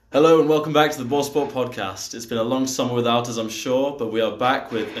Hello and welcome back to the Ball Sport Podcast. It's been a long summer without us, I'm sure, but we are back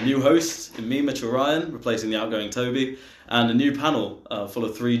with a new host in me, Mitchell Ryan, replacing the outgoing Toby, and a new panel full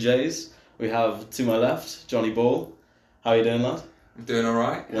of three Js. We have, to my left, Johnny Ball. How are you doing, lad? I'm doing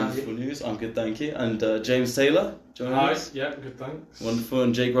alright. Wonderful news. I'm good, thank you. And James Taylor, joining us. Yeah, good, thanks. Wonderful.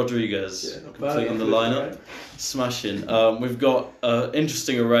 And Jake Rodriguez, completing the lineup. Smashing. We've got an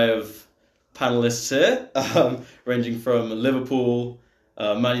interesting array of panellists here, ranging from Liverpool,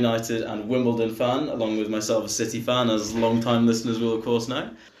 Man United and Wimbledon fan, along with myself a City fan, as long-time listeners will of course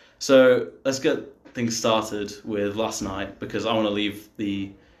know. So let's get things started with last night, because I want to leave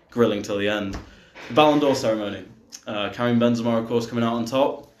the grilling till the end. The Ballon d'Or ceremony. Karim Benzema, of course, coming out on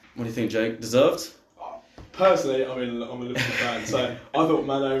top. What do you think, Jake? Deserved? Personally, I'm a Liverpool fan, so I thought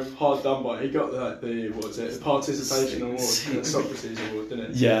Mano hard done by. He got the participation award, the Socrates award,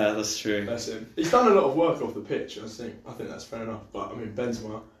 didn't he? Yeah, that's true. That's him. He's done a lot of work off the pitch. I think that's fair enough. But I mean,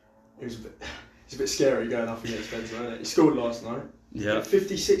 Benzema, he's a bit scary going up against Benzema. Isn't it? He scored last night. Yeah.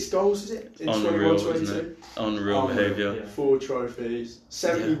 56 goals, is it? In Unreal, 21-22. isn't it? Unreal behaviour. Yeah. 4 trophies,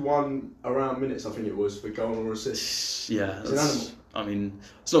 71 around minutes, I think it was, for goal or assist. Yeah, he's an animal. I mean,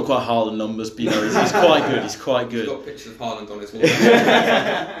 it's not quite Haaland numbers, but you know, he's quite good. He's quite good. He's got pictures of Haaland on his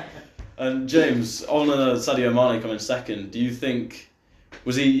wall. And James, on Sadio Mane coming second, do you think,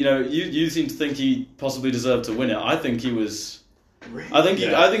 was he, you seem to think he possibly deserved to win it. I think he was... Really? I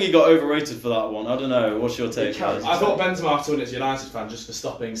think he got overrated for that one. I don't know. What's your take? I thought Benzema had to win as a United fan just for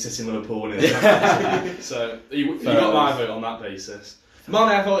stopping City and Liverpool winning the Champions League. So you got my vote on that basis. Mane,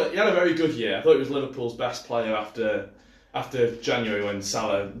 I thought he had a very good year. I thought he was Liverpool's best player after January, when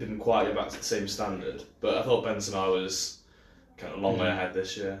Salah didn't quite get back to the same standard. But I thought Benzema was kind of a long way ahead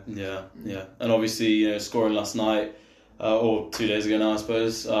this year. Yeah. And obviously, scoring last night, or 2 days ago now, I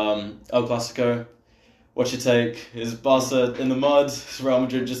suppose. El Clasico. What's your take? Is Barca in the mud? Is Real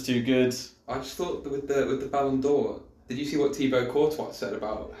Madrid just too good? I just thought with the Ballon d'Or, did you see what Thibaut Courtois said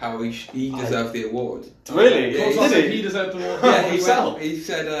about how he deserved the award? Really? Yeah, Courtois said he deserved the award. Yeah, himself. He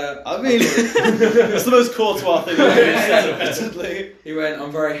said. I mean, it's the most Courtois thing I've ever said, admittedly. He went,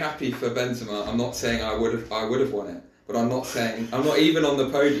 "I'm very happy for Benzema. I'm not saying I would have won it, but I'm not even on the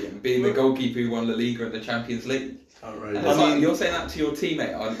podium, being the goalkeeper who won La Liga and the Champions League." Outrageous. And it's like, you're saying that to your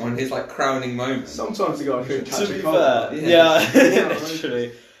teammate on his crowning moment. Sometimes the guy couldn't catch To a be goal. fair, Yeah.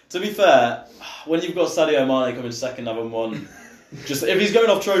 literally. To be fair, when you've got Sadio Mane coming second, having won, just if he's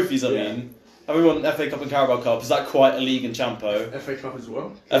going off trophies, having won FA Cup and Carabao Cup, is that quite a league and Champo? FA Cup as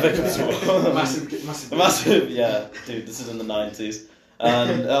well. FA Cup as well. Massive. Yeah, dude, this is in the 90s.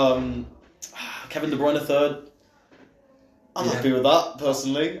 And Kevin De Bruyne third. I'm happy with that,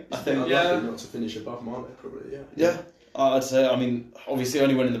 personally. I think. Unlucky not to finish above Mane, probably. Yeah, I'd say. I mean, obviously,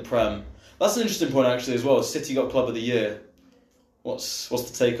 only winning the Prem. That's an interesting point, actually, as well. City got Club of the Year. What's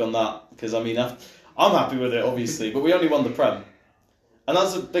the take on that? Because I mean, I'm happy with it, obviously, but we only won the Prem, and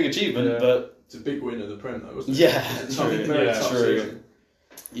that's a big achievement. But it's a big win of the Prem, though, wasn't it? Yeah, it's a very tough season.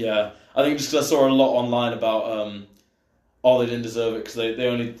 Yeah, I think just because I saw a lot online about they didn't deserve it because they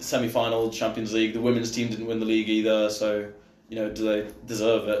only semi-final Champions League. The women's team didn't win the league either, so. Do they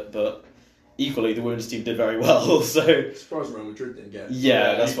deserve it? But equally, the women's team did very well. So I'm surprised Real Madrid didn't get it.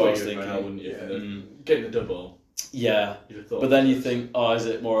 Yeah, that's what I was thinking. Wouldn't you? Getting the double. Yeah, but then you think, is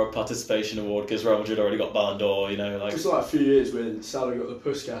it more a participation award because Real Madrid already got Ballon d'Or? It's like a few years when Salah got the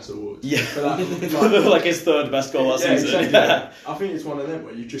Puskas award. Yeah, for that, like his third best goal that season. Exactly. Yeah. I think it's one of them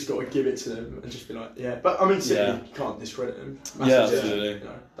where you've just got to give it to them and just be like, yeah. But I mean, City, you can't discredit them. Absolutely.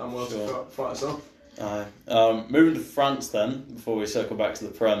 Done well to fight us off. Moving to France then, before we circle back to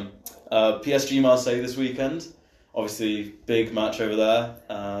the Prem. PSG Marseille this weekend. Obviously, big match over there.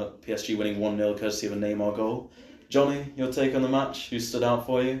 PSG winning 1-0 courtesy of a Neymar goal. Johnny, your take on the match? Who stood out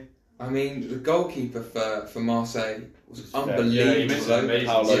for you? I mean, the goalkeeper for Marseille was unbelievable. Yeah,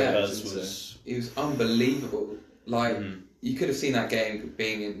 he was unbelievable. You could have seen that game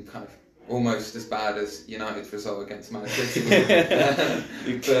being in kind of almost as bad as United's result against Man City.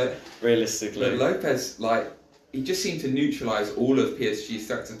 But realistically, but Lopez, he just seemed to neutralise all of PSG's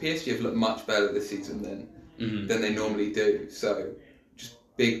threats, and PSG have looked much better this season than they normally do. So just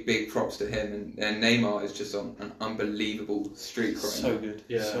big props to him, and Neymar is just on an unbelievable streak right now. So good,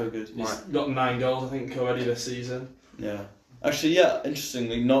 so good. He's got 9 goals, I think, already this season. Yeah, actually,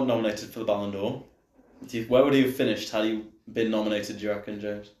 interestingly, not nominated for the Ballon d'Or. Where would he have finished had he been nominated? Do you reckon,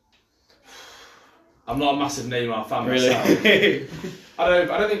 James? I'm not a massive Neymar fan really? myself. I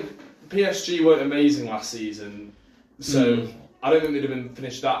don't think PSG weren't amazing last season, so I don't think they'd have been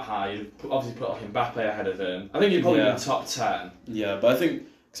finished that high. You'd obviously put Mbappe ahead of him. I think he'd probably been top 10. Yeah, but I think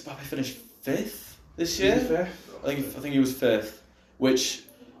Mbappe finished 5th this year. Fifth? I think he was 5th, which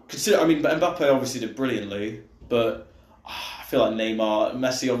I mean, Mbappe obviously did brilliantly, but I feel like Neymar,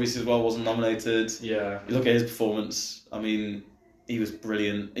 Messi obviously as well wasn't nominated. Yeah. You look at his performance. I mean, he was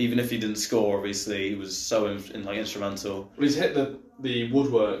brilliant. Even if he didn't score, obviously, he was so instrumental. Well, he's hit the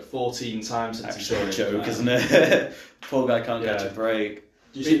woodwork 14 times since he Actually, a joke, isn't it? Poor guy can't catch a break.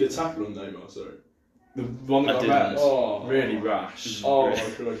 Do you see the tackle on Neymar? Sorry. The one that got red, really rash. Oh my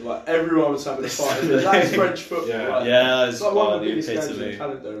god! Like everyone was having a fight. That is French football. Yeah, it's like one of the biggest games in the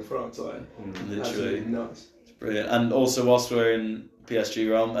calendar in France. Like, literally nuts. It's brilliant. And also, whilst we're in PSG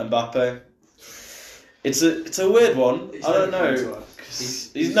realm, Mbappe. It's a weird one. I don't know.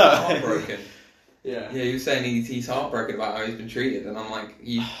 He's not heartbroken. Yeah, he was saying he's heartbroken about how he's been treated, and I'm like,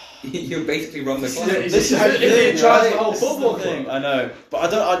 you basically run the club. This is he tries the whole football thing. club. I know,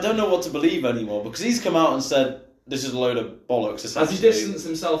 but I don't know what to believe anymore because he's come out and said this is a load of bollocks. Has he distanced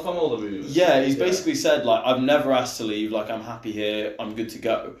himself from all the rumours? Yeah, he's basically said like I've never asked to leave. Like I'm happy here. I'm good to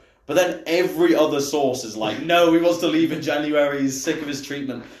go. But then every other source is like, no, he wants to leave in January. He's sick of his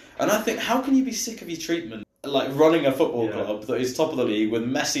treatment. And I think, how can you be sick of your treatment? Like running a football club that is top of the league with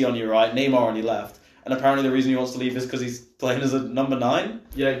Messi on your right, Neymar on your left, and apparently the reason he wants to leave is because he's playing as a number 9.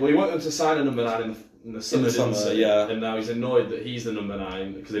 Yeah, well, he wanted to sign a number 9 in the summer, yeah. And now he's annoyed that he's the number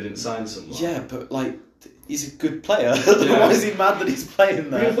 9 because they didn't sign someone. Yeah, but like, he's a good player. Why is he mad that he's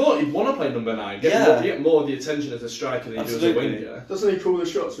playing there? You thought he'd want to play number 9. Get more of the attention as a striker than he does as a winger. Doesn't he call the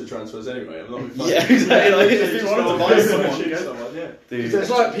shots for transfers anyway? Yeah, exactly. Like, if he wanted to buy someone, Dude. It's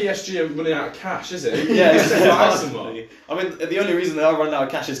like PSG are running out of cash, is it? Yeah, buy someone. I mean, the only reason they are running out of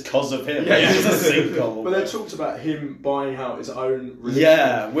cash is because of him. Yeah, he's a single. But they talked about him buying out his own religion.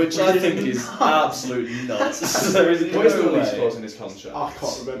 Yeah, which I think is absolutely nuts. There is what is the release clause in his contract? I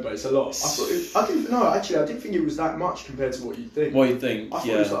can't remember. It's a lot. I didn't think it was that much compared to what you'd think. What you think? I thought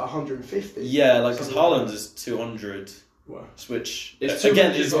it was like 150. Yeah, like because Haaland is 200. Wow. Which it's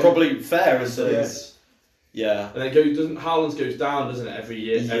again is probably fair, isn't it? Yes. Yeah. And then doesn't Haaland's goes down, doesn't it, every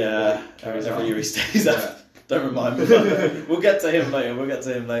year? Yeah. Every year he stays up. Don't remind me. We'll get to him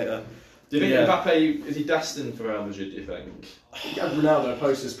later. Do you think Mbappe is he destined for Real Madrid? Do you think? Ronaldo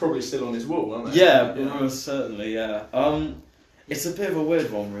posters probably still on his wall, aren't they? Yeah, certainly. Yeah. It's a bit of a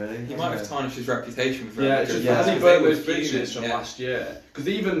weird one, really. He might have tarnished his reputation with Real Madrid. Has he burnt those bridges from last year? Because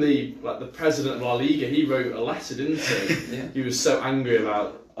even the president of La Liga, he wrote a letter, didn't he? Yeah. He was so angry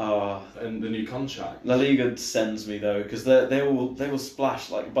about and the new contract. La Liga sends me though because they will splash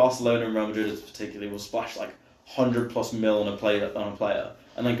like Barcelona and Real Madrid particularly will splash like 100+ mil on a player,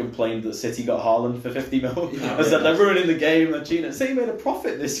 and then complained that City got Haaland for 50 mil. I said they're ruining the game. They're cheating. City made a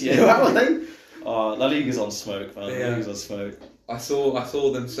profit this year. How are they? La Liga's on smoke, man. La Liga's on smoke. I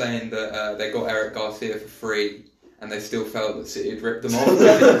saw them saying that they got Eric Garcia for free, and they still felt that City had ripped them off.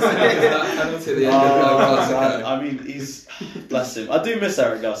 That penalty at the end of the Clasico. I mean, he's bless him. I do miss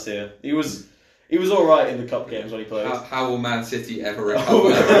Eric Garcia. He was all right in the cup games when he played. How will Man City ever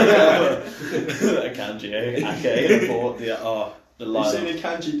recover? Akanji, Ake, Laporte, the line. You've seen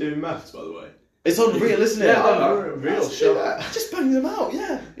Akanji doing maths, by the way. It's unreal, isn't it? Yeah, real shot. Just bang them out,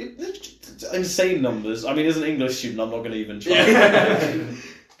 yeah. Insane numbers. I mean, as an English student, I'm not going to even try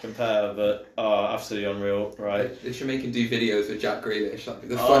compare, but absolutely unreal, right? They should make him do videos with Jack Grealish. That'd be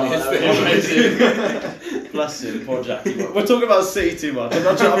the funniest thing. Bless him, poor Jackie. We're talking about City too much.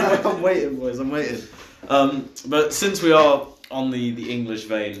 I'm waiting, boys. I'm waiting. But since we are on the English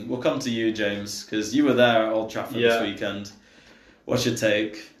vein, we'll come to you, James, because you were there at Old Trafford this weekend. What's your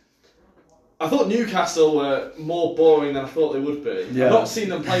take? I thought Newcastle were more boring than I thought they would be. Yeah. I've not seen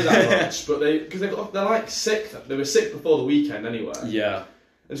them play that much, but they're like sick. They were sick before the weekend anyway. Yeah.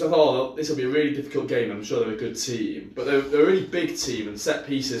 And so I thought, this will be a really difficult game. I'm sure they're a good team, but they're a really big team, and set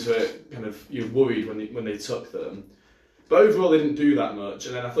pieces were kind of you're worried when they took them. But overall, they didn't do that much.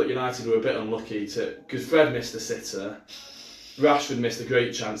 And then I thought United were a bit unlucky because Fred missed a sitter, Rashford missed a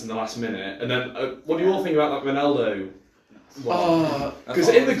great chance in the last minute, and then what do you all think about that Ronaldo? Because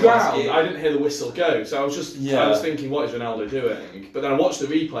in the ground, I didn't hear the whistle go, so I was thinking, what is Ronaldo doing? But then I watched the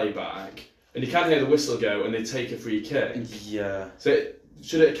replay back, and you can hear the whistle go, and they take a free kick. Yeah. So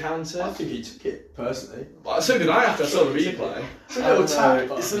should it have counted? I think he took it personally. So did I after I saw the replay. It's a little tap.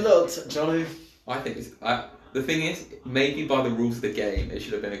 It's a little Johnny. I think the thing is, maybe by the rules of the game, it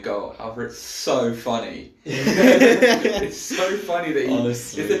should have been a goal. However, it's so funny. It's so funny that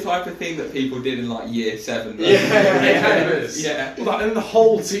it's the type of thing that people did in like year 7. It is. Yeah. Well, and the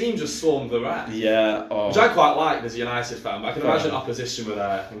whole team just swarmed the ref. Yeah. Which I quite liked as a United fan, but I can imagine opposition were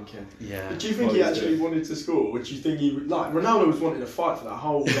there thinking. Yeah. But do you think he actually wanted to score? Would you think he would, like Ronaldo was wanting to fight for that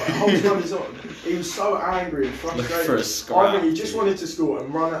whole time he's on? He was so angry and frustrated. For a scrap. I think he just wanted to score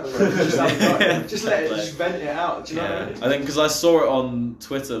and run at the ref, just let it just vent sent it out. Do you know what I mean? I think because I saw it on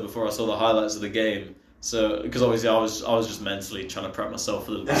Twitter before I saw the highlights of the game. So, because obviously I was just mentally trying to prep myself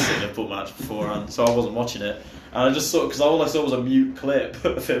for the Liverpool match beforehand, so I wasn't watching it. And I just saw, because all I saw was a mute clip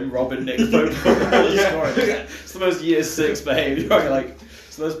of him robbing Nick Pope. It's the most year 6 behaviour, like,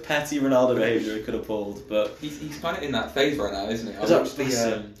 it's the most petty Ronaldo behaviour he could have pulled. But he's kind of in that phase right now, isn't he? I watched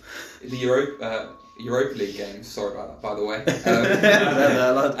the Europa League games. Sorry about that, by the way.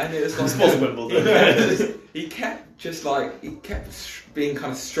 And it was like Wimbledon. he kept being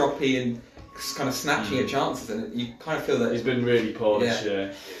kind of stroppy and kind of snatching at chances, and you kind of feel that he's been really poor this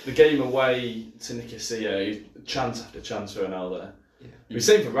year. The game away to Nicosia, chance after chance for Ronaldo. Yeah. We've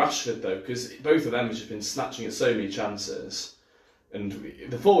seen for Rashford though, because both of them have just been snatching at so many chances, and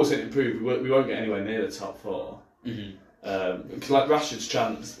the forwards didn't improve. We won't get anywhere near the top 4. Because like Rashford's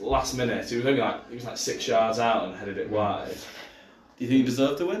chance last minute, he was like 6 yards out and headed it wide. Do you think he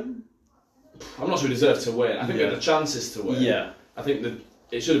deserved to win? I'm not sure he deserved to win. I think we had the chances to win. Yeah. I think that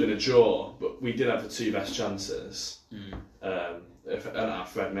it should have been a draw, but we did have the 2 best chances. And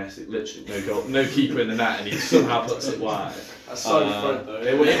Fred Messi, literally no goal, no keeper in the net, and he somehow puts it wide. That's so Fred though.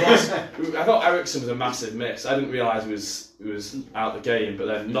 It was. I thought Eriksen was a massive miss. I didn't realise he was out the game, but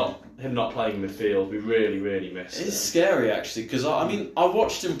then him not playing midfield, we really missed. It's scary actually, because I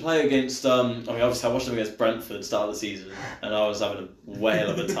watched him play against. Obviously I watched him against Brentford start of the season, and I was having a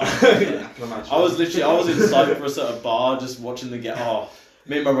whale of a time. I can imagine. I was in Cyprus at a bar just watching the game.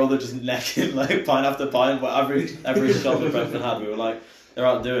 Me and my brother just necking like pint after pint. But every shot that Brentford had, we were like, they're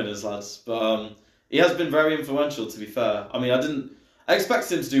outdoing us, lads. But he has been very influential, to be fair. I mean, I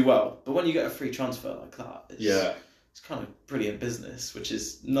expected him to do well, but when you get a free transfer like that, it's kind of brilliant business, which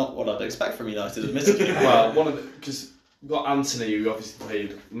is not what I'd expect from United, admittedly. Well, because we've got Anthony, who obviously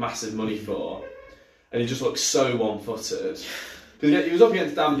paid massive money for, and he just looks so one-footed. Because he was up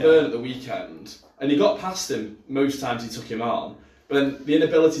against Dan Burn at the weekend, and he got past him most times he took him on. But then the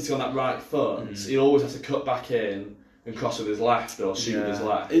inability to go on that right foot, he always has to cut back in and cross with his left or shoot with his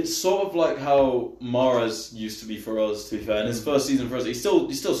left. It's sort of like how Mahrez used to be for us, to be fair. In his first season for us, he still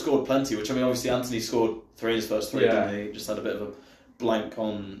scored plenty, which, I mean, obviously Anthony scored 3 in his first 3, didn't he? Just had a bit of a blank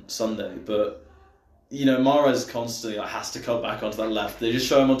on Sunday. But, you know, Mahrez constantly has to cut back onto that left. They just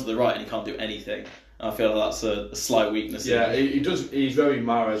show him onto the right and he can't do anything. I feel like that's a slight weakness. Yeah, he does. He's very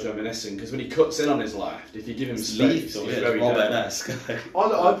Mahrez reminiscent, because when he cuts in on his left, if you give him space, he's very Robert-esque.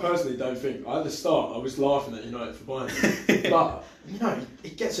 I personally don't think. At the start, I was laughing at United for buying him, but you know, he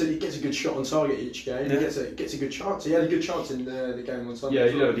gets a good shot on target each game. Yeah. He gets a good chance. He had a good chance in the game on Sunday.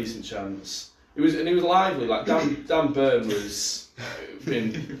 Yeah, he had a decent chance. He was lively. Like Dan Burn was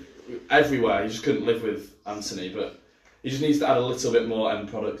in everywhere. He just couldn't live with Anthony, but he just needs to add a little bit more end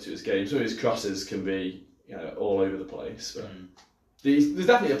product to his game. Some of his crosses can be, all over the place. But there's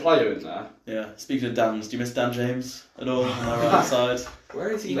definitely a player in there. Yeah. Speaking of Dan's, do you miss Dan James at all on the right side?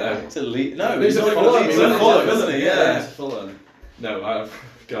 Where is he now? It's elite. No, he's at Fulham. He's at Fulham, isn't he? Yeah. He's at Fulham. No,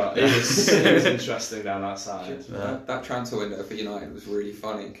 it was interesting down that side. That transfer window for United was really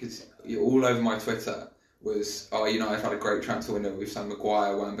funny, because all over my Twitter was, United had a great transfer window with Sam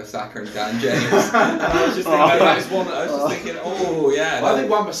Maguire, Wan-Bissaka and Dan James. And I was just thinking, I think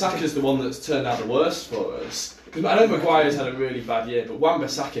Wan-Bissaka's the one that's turned out the worst for us. Because I know Maguire's had a really bad year, but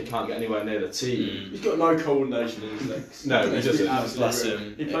Wan-Bissaka can't get anywhere near the team. He's got no coordination in his legs. No, he doesn't. Bless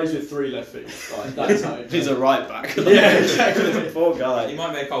him. He plays with 3 left feet. Like, that's how he's a right back. Yeah, exactly. Poor guy. He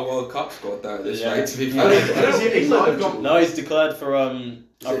might make our World Cup squad though at this rate, to be fair. No, he's declared for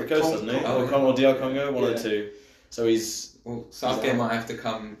Ivory Coast, hasn't he? Or DR Congo, one of the two. So he's... Well, Southgate might have to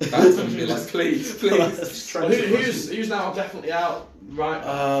come back to him and be like, please. Who's now definitely out?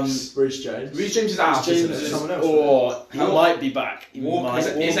 Right. Reece James. Reece James is out. Or he might be back. Walker's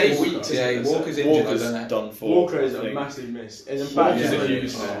 8 weeks. Yeah, Walker's injured. Walker's done for. Walker is a massive miss. Walker's a huge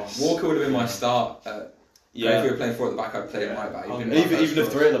miss. Walker would have been my start. If we were playing 4 at the back, I'd play him right back. Even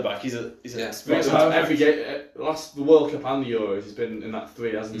if 3 at the back, he's every game. The World Cup and the Euros, he's been in that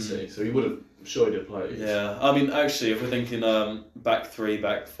 3, hasn't he? So he would have surely played. Yeah, I mean, actually, if we're thinking back 3,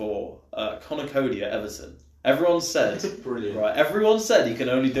 back 4, Conor Cody at Everton. Everyone said, brilliant. Right? Everyone said he can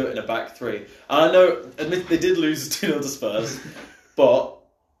only do it in a back 3. And I know, admit they did lose 2-0 to Spurs, but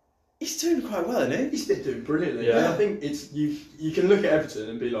he's doing quite well, isn't he? He's been doing brilliantly. Yeah. And I think it's you can look at Everton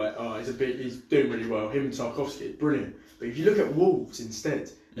and be like, he's doing really well. Him and Tarkowski, brilliant. But if you look at Wolves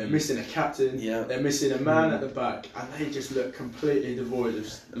instead, they're missing a captain. Yeah. They're missing a man at the back, and they just look completely devoid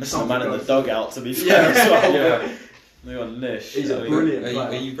of. They're missing a man in the dugout, to be fair. As well. They got Nish. He's a brilliant player.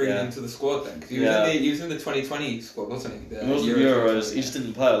 Are you bringing him to the squad then? Because he was in the 2020 squad, wasn't he? He was in the Euros. He just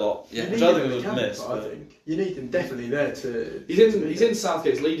didn't play a lot. Yeah. Which I think was a miss. I think you need him definitely there to. He's in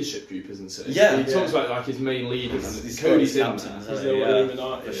Southgate's leadership group, isn't he? Yeah. He talks about like his main leaders. He's Cody's in captains, there. He's the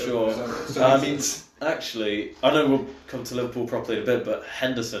Illuminati for sure. I mean, actually, I know we'll come to Liverpool properly in a bit, but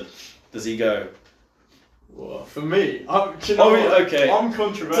Henderson, does he go? Well, for me, I'm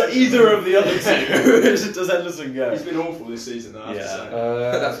controversial. To either of the other two, does Henderson go? He's been awful this season, though, I have to say.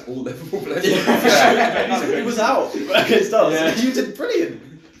 That's all Liverpool players. He was out against us. Yeah. You did brilliant.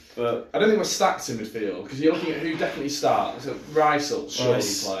 But I don't think we're stacked in midfield because you're looking at who definitely starts. So Rice will surely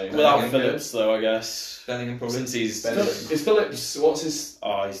play. Without Phillips, though, I guess. Bellingham probably. Since he's is Phillips. What's his?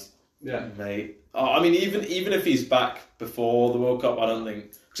 Oh, he's mate. I mean, even if he's back before the World Cup, I don't think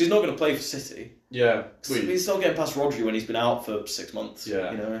because he's not going to play for City. Yeah, he's not getting past Rodri when he's been out for 6 months.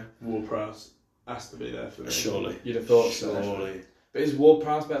 Yeah, you know, Ward-Prowse has to be there for me. Surely, you'd have thought so. Surely, but is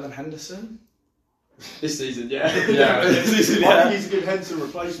Ward-Prowse better than Henderson? This season, yeah. This season, I think he's a good Henderson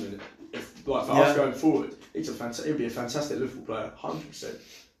replacement. If, like for us going forward, he'll be a fantastic Liverpool player, 100%.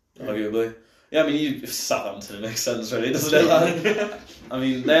 Arguably. Yeah, I mean, Southampton, it makes sense, really, doesn't it? Like, I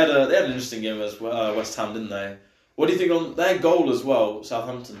mean, they had an interesting game as West Ham, didn't they? What do you think on their goal as well,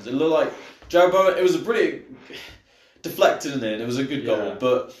 Southampton's? It looked like Jarrod Bowen, it was a brilliant deflected in it, and it was a good goal,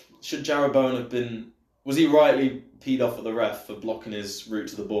 but should Jarrod Bowen have been, was he rightly peed off at the ref for blocking his route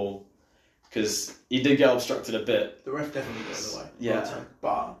to the ball? Because he did get obstructed a bit. The ref definitely got in the way. Yeah.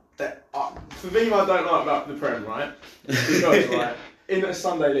 But for me, what I don't like about the Prem, right? Because, right, in a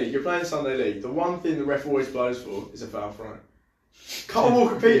Sunday league, you're playing Sunday league, the one thing the ref always blows for is a foul throw. Carl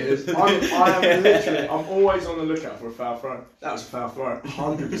Walker-Peters, I'm always on the lookout for a foul throw. That was a foul throw,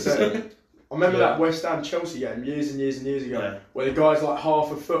 100%. I remember that West Ham Chelsea game years and years and years ago, where the guy's like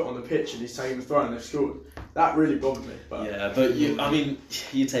half a foot on the pitch and he's taking the throw and they've scored. That really bothered me. But but you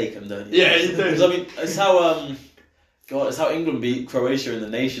take them, don't you? Yeah, you do. Because I mean, it's how England beat Croatia in the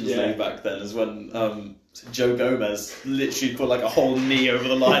Nations League back then. Is when Joe Gomez literally put like a whole knee over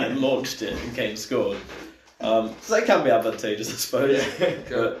the line and launched it, and Kane scored. So that can be advantageous, I suppose. Yeah.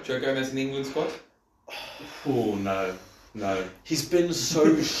 Joe Gomez in the England squad? Oh no. He's been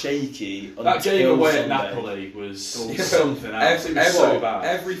so shaky. That game away at Napoli was something else. It was so bad.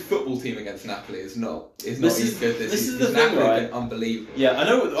 Every football team against Napoli is not as good this is the thing, right? Unbelievable. Yeah, I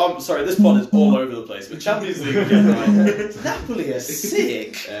know. I'm sorry, this pod is all over the place, but Champions League again, right? Napoli are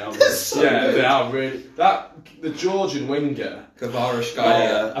sick. They are really. The Georgian winger,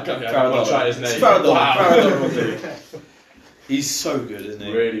 Kvaratskhelia. I can't try his name. Faradol. He's so good, isn't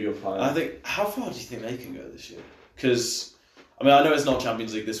he? Really good player. I think. How far do you think they can go this year? Because, I mean, I know it's not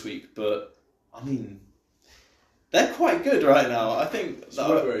Champions League this week, but, I mean, they're quite good right now. I think...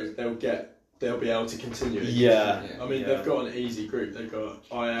 they'll be able to continue. Yeah. I mean, they've got an easy group. They've got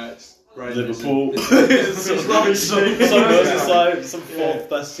Ajax, Rangers, Liverpool. Some fourth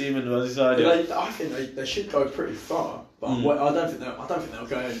best team in Merseyside. I think they should go pretty far, but I don't think they'll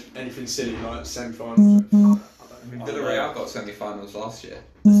go anything silly like semi-finals. I mean, Villarreal got semi-finals last year.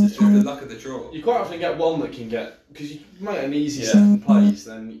 This is true. The luck of the draw. You quite often get one that can get, because you might get an easy second place,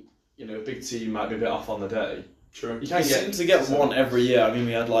 then a big team might be a bit off on the day. True. You seem to get one every year. I mean,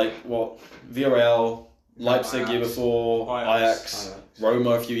 we had Villarreal, Leipzig year before, Ajax,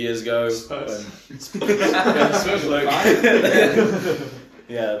 Roma a few years ago. Spurs.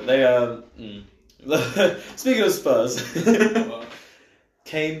 Speaking of Spurs,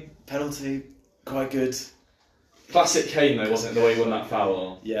 Kane penalty, quite good. Classic Kane though, wasn't it, the way he won that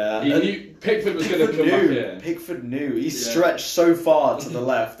foul? Yeah. He knew Pickford was going to come back in. Pickford knew. He stretched so far to the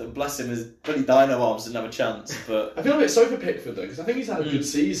left, and bless him, his bloody dino arms didn't have a chance. But I feel a bit sorry for Pickford though, because I think he's had a good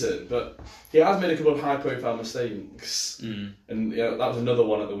season, but he has made a couple of high-profile mistakes, and that was another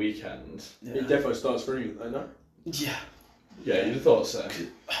one at the weekend. Yeah. He definitely starts for England, though, no? Yeah. Yeah, you'd have thought so.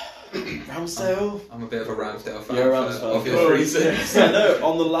 Ramsdale. I'm a bit of a Ramsdale fan. You're a Ramsdale fan. Obvious reasons. I know.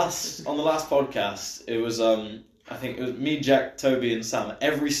 On the last podcast, it was I think it was me, Jack, Toby, and Sam.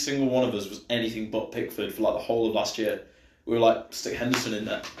 Every single one of us was anything but Pickford for like the whole of last year. We were like, stick Henderson in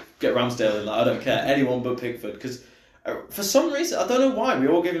there, get Ramsdale in there. I don't care, anyone but Pickford. Because for some reason, I don't know why, we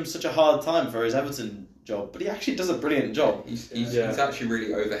all give him such a hard time for his Everton job, but he actually does a brilliant job. He's actually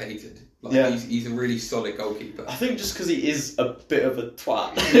really overhated. He's a really solid goalkeeper. I think just because he is a bit of a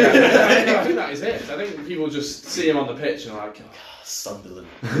twat. Yeah, I think that is it. I think people just see him on the pitch and are like, Sunderland.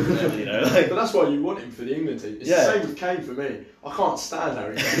 But that's why you want him for the England team. It's the same with Kane for me. I can't stand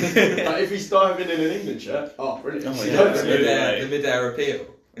Harry Kane. If he's diving in an England shirt, brilliant. The mid-air appeal.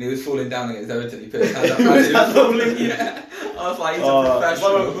 When he was falling down against Everton, he put his hand up. Yeah. I was like, he's a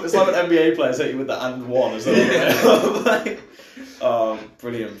professional. It's like when NBA players hit you with the and one as well.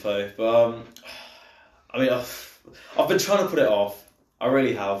 Brilliant play. But I mean, I've been trying to put it off. I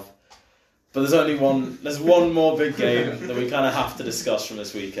really have. But there's one more big game that we kind of have to discuss from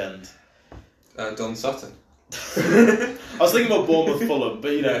this weekend. Don Sutton. I was thinking about Bournemouth Fulham,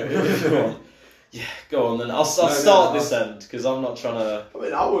 but you know, go on. Yeah, go on then. I'll start this end because I'm not trying to. I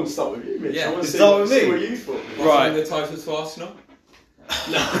mean, I want to start with you, Mitch. Yeah, I want to start with me. See what you thought. Right. The titles to Arsenal.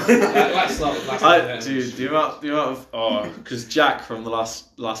 No, let's not. Dude, the amount of because Jack from the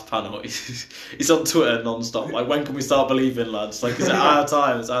last panel, he's on Twitter non-stop. Like, when can we start believing, lads? Like, is it our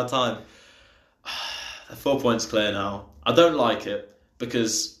time? It's our time. They're 4 points clear now. I don't like it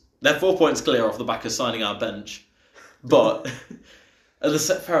because they're 4 points clear off the back of signing our bench, but.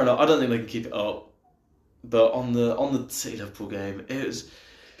 Fair enough. I don't think they can keep it up, but on the City Liverpool game, it was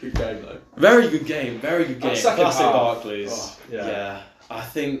good game though. Very good game. Classic Barclays. Oh, yeah. I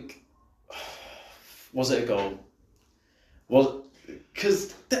think was it a goal? Well,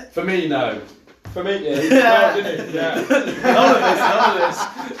 because for me, no. For me, yeah. He well, didn't he? Yeah. None of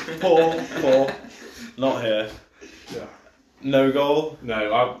this. Paul, not here. Yeah. No goal?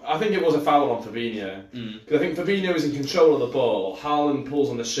 No, I think it was a foul on Fabinho. Because I think Fabinho is in control of the ball. Haaland pulls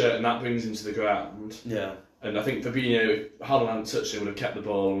on the shirt and that brings him to the ground. Yeah. And I think Fabinho, if Haaland hadn't touched him, would have kept the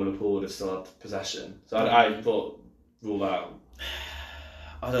ball and Liverpool would have still had possession. So I thought, rule out.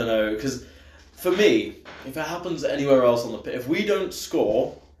 I don't know, because for me, if it happens anywhere else on the pitch, if we don't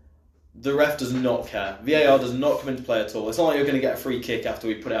score, the ref does not care. VAR does not come into play at all. It's not like you're going to get a free kick after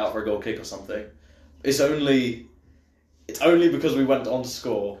we put it out for a goal kick or something. It's only because we went on to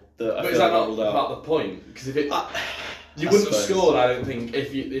score that I but feel is that like not about the point? Because if it, you I wouldn't have suppose. scored, I don't think,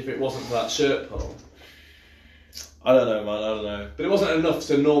 if it wasn't for that shirt pull. I don't know, man. I don't know. But it wasn't enough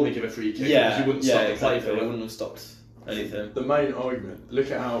to normally give a free kick. Yeah, because you wouldn't stop the play for It it. wouldn't have stopped anything. The main argument. Look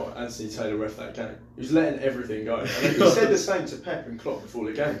at how Anthony Taylor ref that game. He was letting everything go. And he said the same to Pep and Klopp before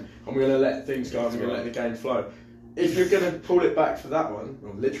the game. And we're going to let things go. And we're going to let the game flow. If you're going to pull it back for that one,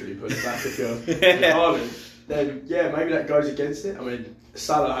 or literally pull it back if you're Ireland, then yeah, maybe that goes against it. I mean,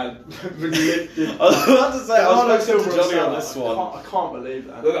 Salah had really. I was about to say, I was looking to Johnny on this one. I can't believe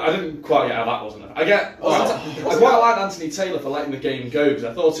that. I didn't quite get how that wasn't enough. I quite liked Anthony Taylor for letting the game go because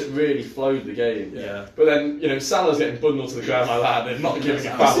I thought it really flowed the game. Yeah. But then, Salah's getting bundled to the ground like that and not giving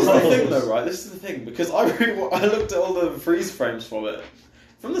a foul. This is the thing though, right? This is the thing, because I looked at all the freeze frames from it.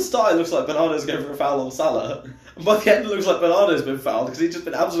 From the start, it looks like Bernardo's going for a foul on Salah. And by the end, it looks like Bernardo's been fouled because he's just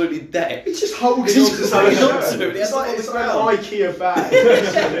been absolutely dead. He's just holding on to Salah's shirt. It's like an IKEA bag.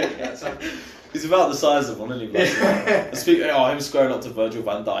 He's about the size of one, isn't he? Yeah. Speaking, him squaring up to Virgil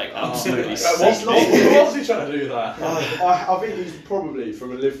van Dijk, absolutely. What was he trying to do there? I think he's probably,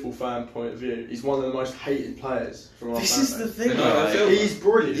 from a Liverpool fan point of view, he's one of the most hated players from our This fan is the base. thing, right? He's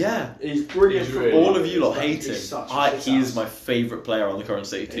brilliant. Yeah. He's brilliant. He's really All of you lot hate him. He is He's my favourite player on the current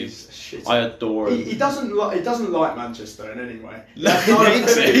City team. shit. I adore him. He doesn't like Manchester in any way. No,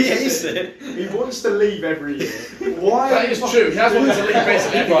 he hates it. He wants to leave every year. Why? That is true. He has wanted to leave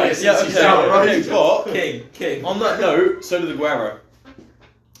basically every year since he's out. But King. on that note, so did Aguero.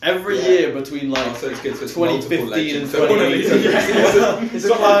 Every year between So it's good for 2015 and multiple 2018. It's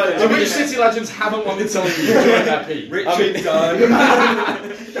a Which City legends haven't wanted to leave during their peak? Richard Dunn.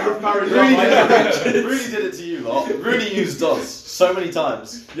 Rooney did it to you lot. Rooney used us so many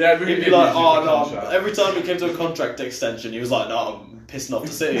times. Yeah, Rooney He'd be did like, use oh the no. contract. Every time we came to a contract extension, he was like, no, I'm pissing off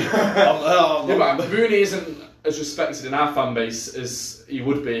the City. Yeah, but Rooney isn't as respected in our fan base as he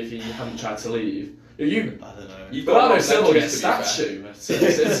would be if he hadn't tried to leave. I don't know. Bernardo Silva gets a legends, to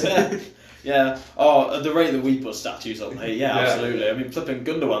be statue. Yeah. Oh, at the rate that we put statues up, hey, yeah, absolutely. I mean, flipping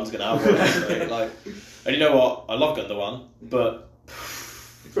Gundogan's gonna have one. Actually. And you know what? I love Gundogan, but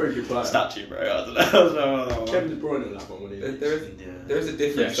very good player. statue, bro. I don't know. Kevin De Bruyne will have one when he There is a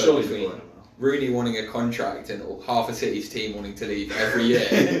difference though, surely between Rooney wanting a contract and half a City's team wanting to leave every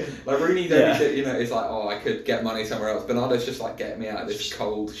year. Like Rooney, it's like, I could get money somewhere else. Bernardo's just like, get me out of this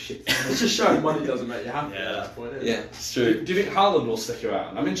cold shit. It's just showing money doesn't make you happy Yeah. at that point, Yeah, It's true. Do you think Haaland will stick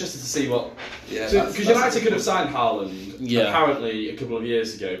around? I'm interested to see what. yeah. Because United could have signed Haaland Yeah. apparently a couple of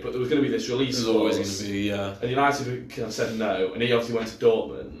years ago, but there was going to be this release This is always clause. going to be, And United kind of said no, and he obviously went to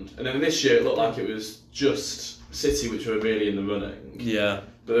Dortmund. And then this year it looked like it was just City which were really in the running. yeah.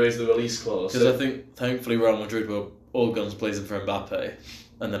 But there is the release clause. Because I think, thankfully, Real Madrid were all guns blazing for Mbappe,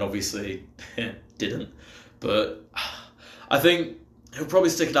 and then obviously didn't. But I think he'll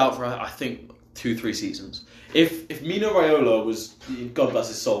probably stick it out for 2-3 seasons. If Mino Raiola was, God bless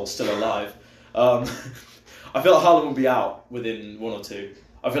his soul, still alive, I feel like Haaland would be out within 1 or 2.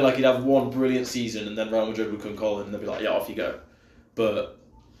 I feel like he'd have one brilliant season and then Real Madrid would come calling and they'd be like, yeah, off you go. But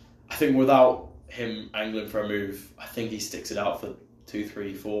I think without him angling for a move, I think he sticks it out for 2,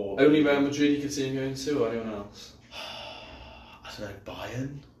 3, 4. Only Real Madrid you could see him going to, or anyone else? I don't know,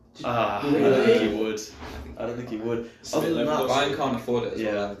 Bayern? I don't think he would. Other than that, Bayern can't afford it as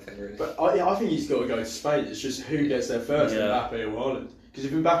Yeah. well, I think, really. But I think he's got to go to Spain. It's just who gets there first, Yeah. Mbappe or Haaland. Because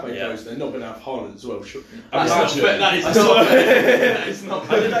if Mbappe Yeah. goes, they're not going to have Haaland as well. Sure. That is not.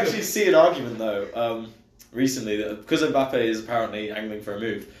 I did actually see an argument though recently that because Mbappe is apparently angling for a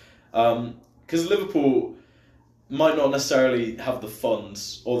move, because Liverpool might not necessarily have the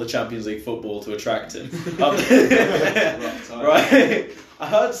funds or the Champions League football to attract him. Right? I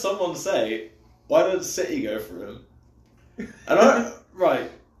heard someone say, "Why don't City go for him?" And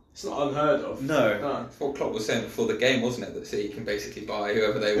It's not unheard of. No. That's what Klopp was saying before the game, wasn't it? That City can basically buy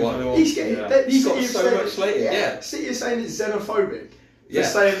whoever they want. He's getting. He's got so much slated. Yeah. City is saying it's xenophobic. Yeah. They're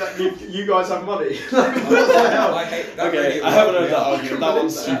saying that you guys have money. I hate that. Okay, really I haven't heard annoys that me. argument. That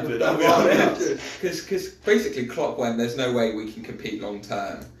one's stupid. I'll be honest. Because basically Klopp went, there's no way we can compete long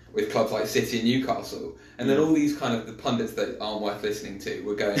term with clubs like City and Newcastle, and then all these kind of the pundits that aren't worth listening to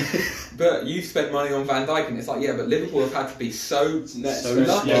were going, but you spent money on Van Dijk, and it's like, yeah, but Liverpool have had to be so So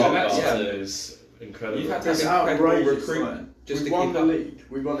lucky. smart. Is incredible. You've had to It's have incredible outrageous, recruitment just we to won keep the up. league.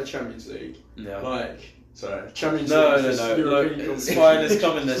 We won the Champions League. Yeah. Champions No, League. is no. European Look, competition. it's fine. It's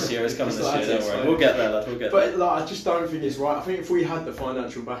coming this year. It's coming this year. Don't worry. We'll get there, lad. We'll get there. But like, I just don't think it's right. I think if we had the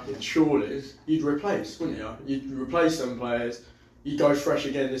financial backing, surely you'd replace, wouldn't you? You'd replace some players. You go fresh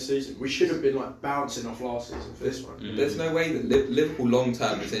again this season. We should have been like bouncing off last season for this one. There's no way that Liverpool long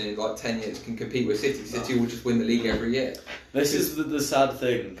term, as in like 10 years, can compete with City. City will just win the league every year. This is the sad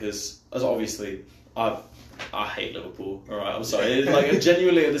thing because, as obviously, I hate Liverpool. All right, I'm sorry. It's like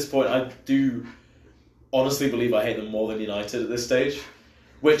genuinely at this point, I do honestly believe I hate them more than United at this stage.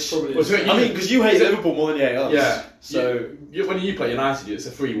 Which I mean, because you hate Liverpool more than you hate us. Yeah. So when you play United, it's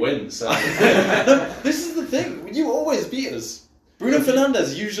a free win. So this is the thing. You always beat us. Bruno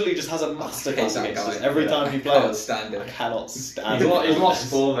Fernandes usually just has a masterclass that against guy. us every time he I can't plays. stand I it. cannot stand he's it. lost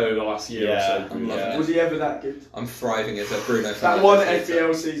form over the last year or so. I'm loving it. Was he ever that good? I'm thriving as a Bruno Fernandes. That one hater.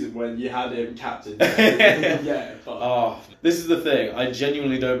 FPL season when you had him captain. Yeah. But Oh, this is the thing. I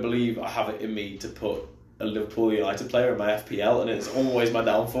genuinely don't believe I have it in me to put a Liverpool United player in my FPL, and it's always my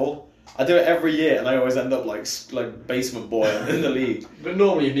downfall. I do it every year, and I always end up like basement boy in the league. But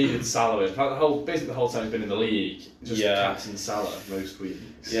normally you've needed Salah. Basically the whole time he's been in the league, just Yeah. captain Salah most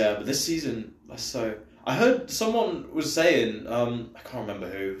weeks. Yeah, but this season, so I heard someone was saying, I can't remember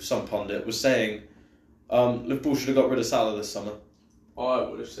who, some pundit was saying, Liverpool should have got rid of Salah this summer. I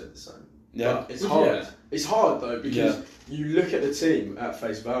would have said the same. Yeah, But it's hard. Yeah. It's hard though because Yeah. you look at the team at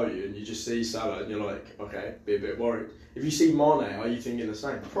face value and you just see Salah and you're like, okay, be a bit worried. If you see Mane, are you thinking the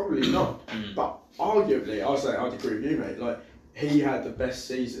same? Probably not. But arguably, I'd agree with you, mate. Like he had the best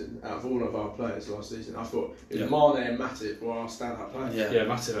season out of all of our players last season. I thought Yeah. Mane and Matip were our standout players. Yeah,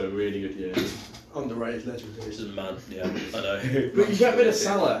 Matip had a really good year. Underrated legend. this is man. Yeah, I know. But you get rid of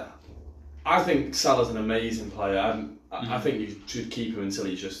Salah. I think Salah's an amazing player. I think you should keep him until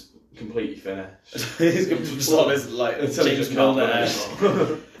he's just completely finished. He's going to start his like Until he James just can't Milner. play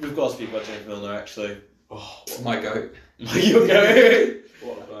anymore. We've got to speak about James Milner actually. Oh, my goat. You're going.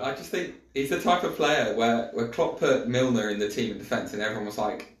 What a player. I just think he's the type of player where Klopp put Milner in the team in defence, and everyone was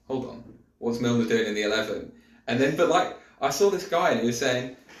like, hold on, what's Milner doing in the 11? And then, but like, I saw this guy and he was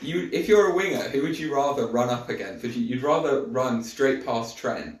saying, if you're a winger, who would you rather run up against? You'd rather run straight past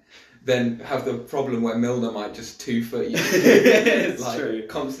Trent than have the problem where Milner might just 2-foot you It's like, true.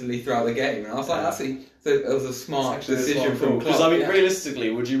 constantly throughout the game. And I was like, it was a smart decision from Klopp. Because I mean, yeah. realistically,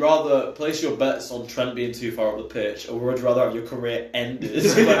 would you rather place your bets on Trent being too far up the pitch, or would you rather have your career ended?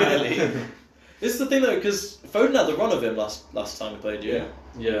 This is the thing though, because Foden had the run of him last time we played you.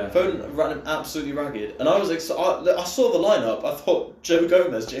 Yeah. Foden ran him absolutely ragged, and I was I saw the lineup. I thought Joe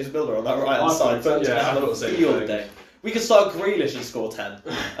Gomez, James Milner on that right hand side. Foden's yeah, gonna I have thought a the same field thing. day. We could start Grealish and score 10,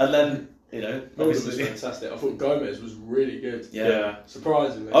 and then Milner was obviously. fantastic. I thought Gomez was really good. Yeah.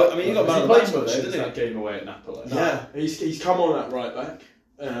 Surprisingly. I mean, you got He man of the played match though, much since didn't that game away at Napoli. he? Yeah. He's come on at right back.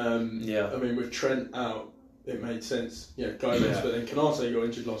 Yeah. I mean, with Trent out, it made sense. Yeah, Gomez, Yeah. but then Canate got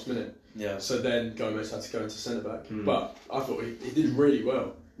injured last minute. Yeah. So then Gomez had to go into centre back. Mm. But I thought he did really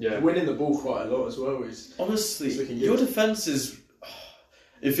well. Yeah. Winning the ball quite a lot as well. Honestly, It's looking your good. defence is.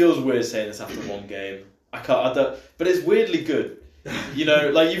 It feels weird saying this after one game. I don't. But it's weirdly good. You know,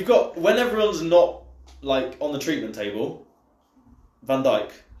 like you've got when everyone's not like on the treatment table. Van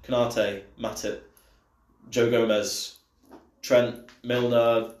Dijk, Canate, Matip, Joe Gomez, Trent,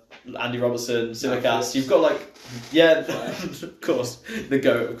 Milner, Andy Robertson, Simicast. You've got like, of course, the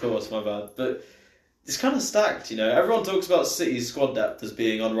GOAT, of course, my bad. But it's kind of stacked, you know. Everyone talks about City's squad depth as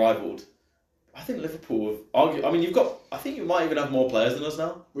being unrivaled. I think Liverpool have argued. I mean, I think you might even have more players than us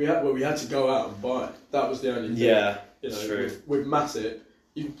now. We had to go out and buy. That was the only thing. Yeah, it's true. With Matip,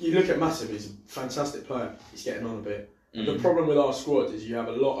 you look at Matip. He's a fantastic player. He's getting on a bit. And the problem with our squad is you have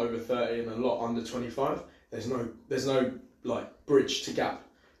a lot over 30 and a lot under 25. There's no like bridge to gap.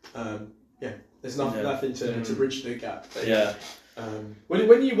 There's nothing to bridge the gap. Yeah.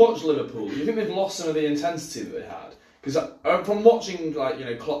 When you watch Liverpool, do you think they've lost some of the intensity that they had? Because from watching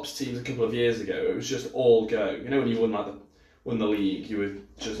Klopp's teams a couple of years ago, it was just all go. You know, when you won the league, you were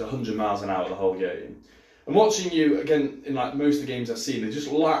just 100 miles an hour the whole game. And watching you again in like most of the games I've seen, they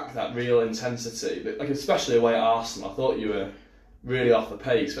just lack that real intensity. But like especially away at Arsenal, I thought you were really off the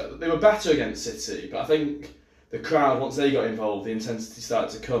pace. But they were better against City. But I think the crowd, once they got involved, the intensity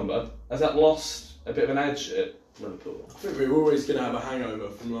started to come. But has that lost a bit of an edge at Liverpool? I think we were always going to have a hangover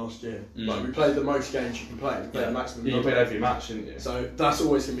from last year. Like we played the most games you can play. We played the maximum. You played every match, didn't you? So that's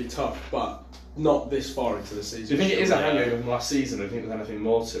always going to be tough, but not this far into the season. Do you think it is a hangover from last season, or do you think there's anything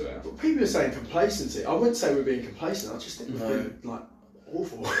more to it? But people are saying complacency. I wouldn't say we're being complacent. I just think we've been like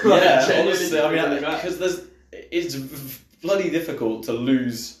awful. Honestly, I mean, because it's bloody difficult to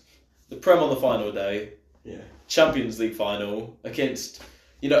lose the Prem on the final day. Yeah. Champions League final against,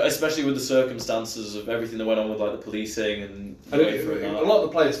 especially with the circumstances of everything that went on with like the policing and a lot of the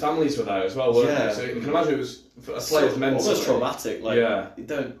players' families were there as well, weren't they? So you can imagine it was a player's mentally almost traumatic. Like you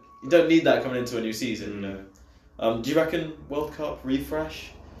don't need that coming into a new season. Do you reckon World Cup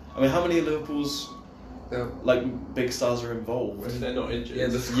refresh? I mean, how many of Liverpool's big stars are involved? If they're not injured. I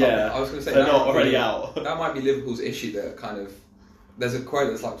was going to say they're not already out. That might be Liverpool's issue. That kind of there's a quote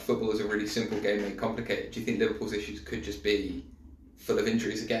that's like football is a really simple game made complicated. Do you think Liverpool's issues could just be full of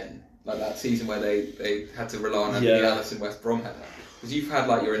injuries again, like that season where they had to rely on Anthony Ellis and West Brom header? Because you've had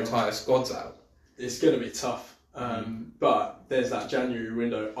like your entire squads out. It's going to be tough. But there's that January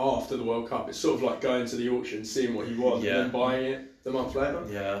window after the World Cup. It's sort of like going to the auction, seeing what you want, and then buying it the month later.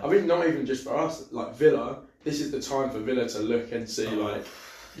 Yeah. I mean, not even just for us. Like Villa, this is the time for Villa to look and see what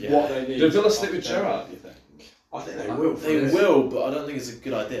they need. Do Villa stick with Gerrard, do you think? I think they will. They will, but I don't think it's a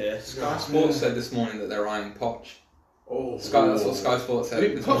good idea. Sky Sports said this morning that they're eyeing Poch. That's what Sky Sports said.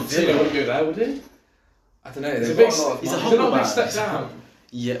 Poch wouldn't go there, would he? I don't know. He's a humble man. Step down.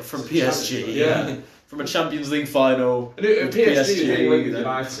 Yeah, from PSG. Yeah. From a Champions League final. And PSG being linked with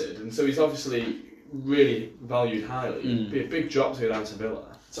United, and so he's obviously really valued highly. It'd be a big drop to go down to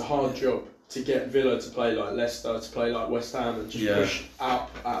Villa. It's a hard job to get Villa to play like Leicester, to play like West Ham, and just push out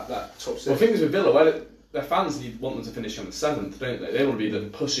at that top six. Well, things with Villa, their fans want them to finish on the 7th, don't they? They want to be the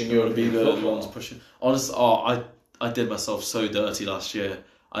pushing European football. Ones pushing. Honestly, I did myself so dirty last year.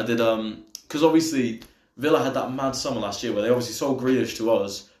 I did because obviously Villa had that mad summer last year where they obviously sold Grealish to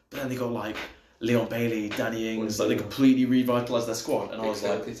us, but then they got like Leon Bailey, Danny Ings, like they completely revitalised their squad, and I was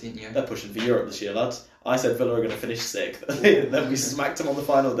like, they're pushing for Europe this year, lads. I said Villa are going to finish 6th, then we smacked them on the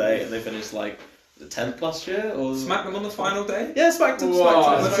final day, and they finished like the 10th last year, or smack them on the final day? Yeah, smacked them.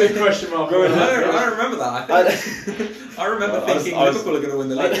 That's a big question mark. I don't remember that. I remember thinking Liverpool are going to win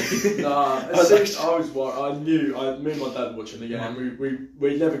the league. I knew. Me and my dad watching the game.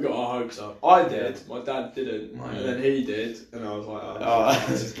 We never got our hopes up. I did. My dad didn't, and then he did, and I was like,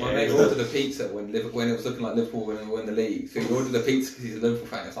 my mate ordered a pizza when it was looking like Liverpool were going to win the league. So he ordered a pizza because he's a Liverpool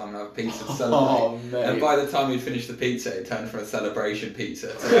fan. So I'm going to have a pizza to celebrate. And by the time he'd finished the pizza, it turned from a celebration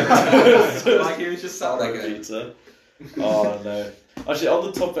pizza to like he was just sat there going. Pizza. Oh no! Actually, on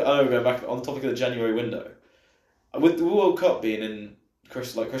the topic, I know we're going back on the topic of the January window. With the World Cup being in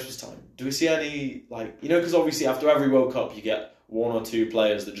Christmas time, do we see any because obviously after every World Cup you get 1 or 2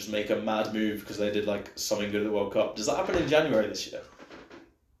 players that just make a mad move because they did like something good at the World Cup. Does that happen in January this year?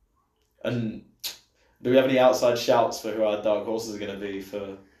 And do we have any outside shouts for who our dark horses are going to be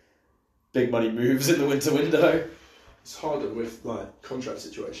for big money moves in the winter window? It's harder with like contract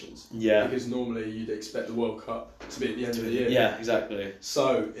situations. Yeah. Because normally you'd expect the World Cup to be at the end of the year. Yeah, exactly.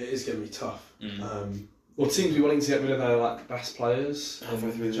 So it is going to be tough. Will teams be willing to get rid of their best players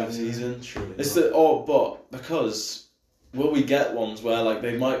halfway through the season? Surely it's not. But because will we get ones where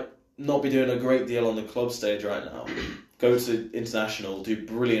they might not be doing a great deal on the club stage right now, go to international, do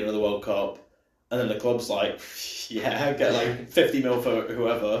brilliant at the World Cup, and then the club's get 50 mil for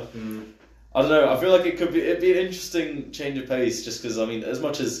whoever. I don't know. I feel like it'd be an interesting change of pace, just because as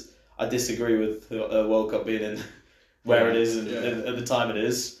much as I disagree with the World Cup being in where it is and at the time it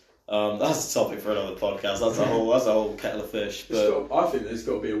is, that's a topic for another podcast. That's a whole kettle of fish. But I think there's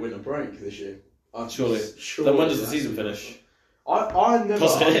got to be a winter break this year. Surely. Then when does the season finish? I never.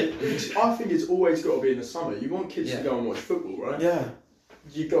 Positive. I think it's always got to be in the summer. You want kids to go and watch football, right? Yeah.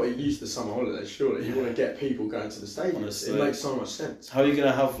 You've got to use the summer holidays, surely. You want to get people going to the stadium. Honestly. It makes so much sense. How are you going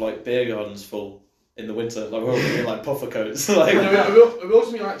to have like beer gardens full in the winter? Like we're all going to be like puffer coats. Like, are we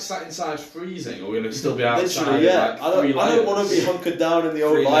also be like sat inside freezing, or we're going to still be outside? Literally, yeah. Like, I don't want to be hunkered down in the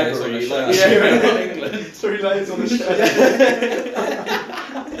old 3 layers on library, the like shirt. cheering on England. 3 layers on the shirt.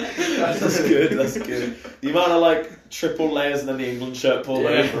 That's good. That's good. The amount of like triple layers and then the England shirt pulled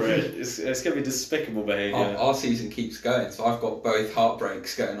over it, it's going to be despicable behaviour. Our season keeps going, so I've got both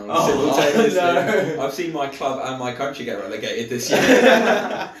heartbreaks going on simultaneously. No. I've seen my club and my country get relegated this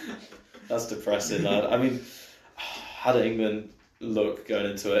year. That's depressing, lad. I mean, how did England look going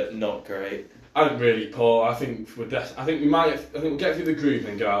into it? Not great. I'm really poor. I think we'll get through the group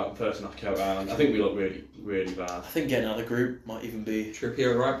and go out first knockout round. I think we look really, really bad. I think getting out of the group might even be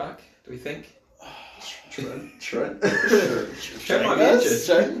Trippier right back, do we think? Trent might be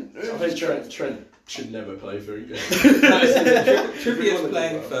injured. I think Trent should never play for England.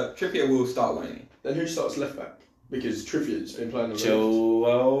 Trippier will start, won't he? Then who starts left back? Because Trippier's been playing on the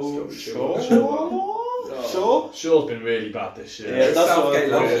Joel Shaw. Shaw's been really bad this year. Yeah, that's Southgate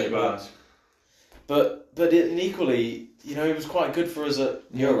loves really it. bad. But equally, you know, he was quite good for us at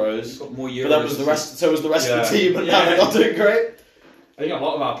Euros. He's got more Euros. But that was the rest. So was the rest of the team, and now they're not doing great. I think a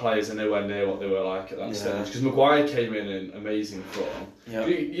lot of our players are nowhere near what they were like at that stage. Because Maguire came in amazing form. Yeah.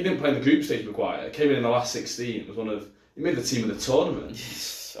 He didn't play in the group stage. Maguire came in the last 16. He made the team of the tournament.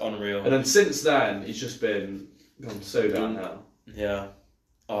 It's unreal. And then since then, he's just gone so downhill. Yeah.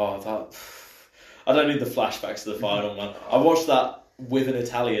 Oh, that. I don't need the flashbacks to the final, man. I watched that with an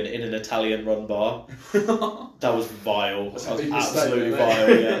Italian in an Italian-run bar. That was vile. That was absolutely vile.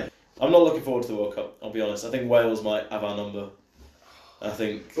 Yeah. I'm not looking forward to the World Cup. I'll be honest. I think Wales might have our number. I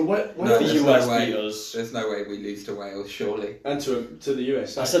think the the US beat us. There's no way we lose to Wales, surely. And to the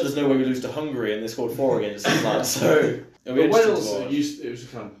US. I said there's no way we lose to Hungary, and they scored 4 against us, lad. So but Wales it was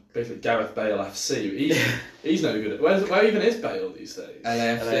kind of basically Gareth Bale FC. He's no good. Where even is Bale these days?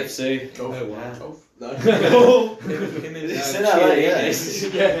 LAFC. Golf. Oh wow. Golf. No. He's in LA, yeah.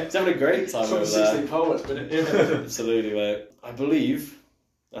 He's having a great time over there. Poets, Absolutely, mate. I believe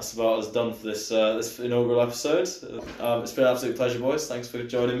that's about us done for this this inaugural episode. It's been an absolute pleasure, boys. Thanks for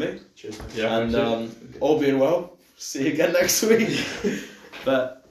joining me. Cheers. Yeah, and all being well, see you again next week. But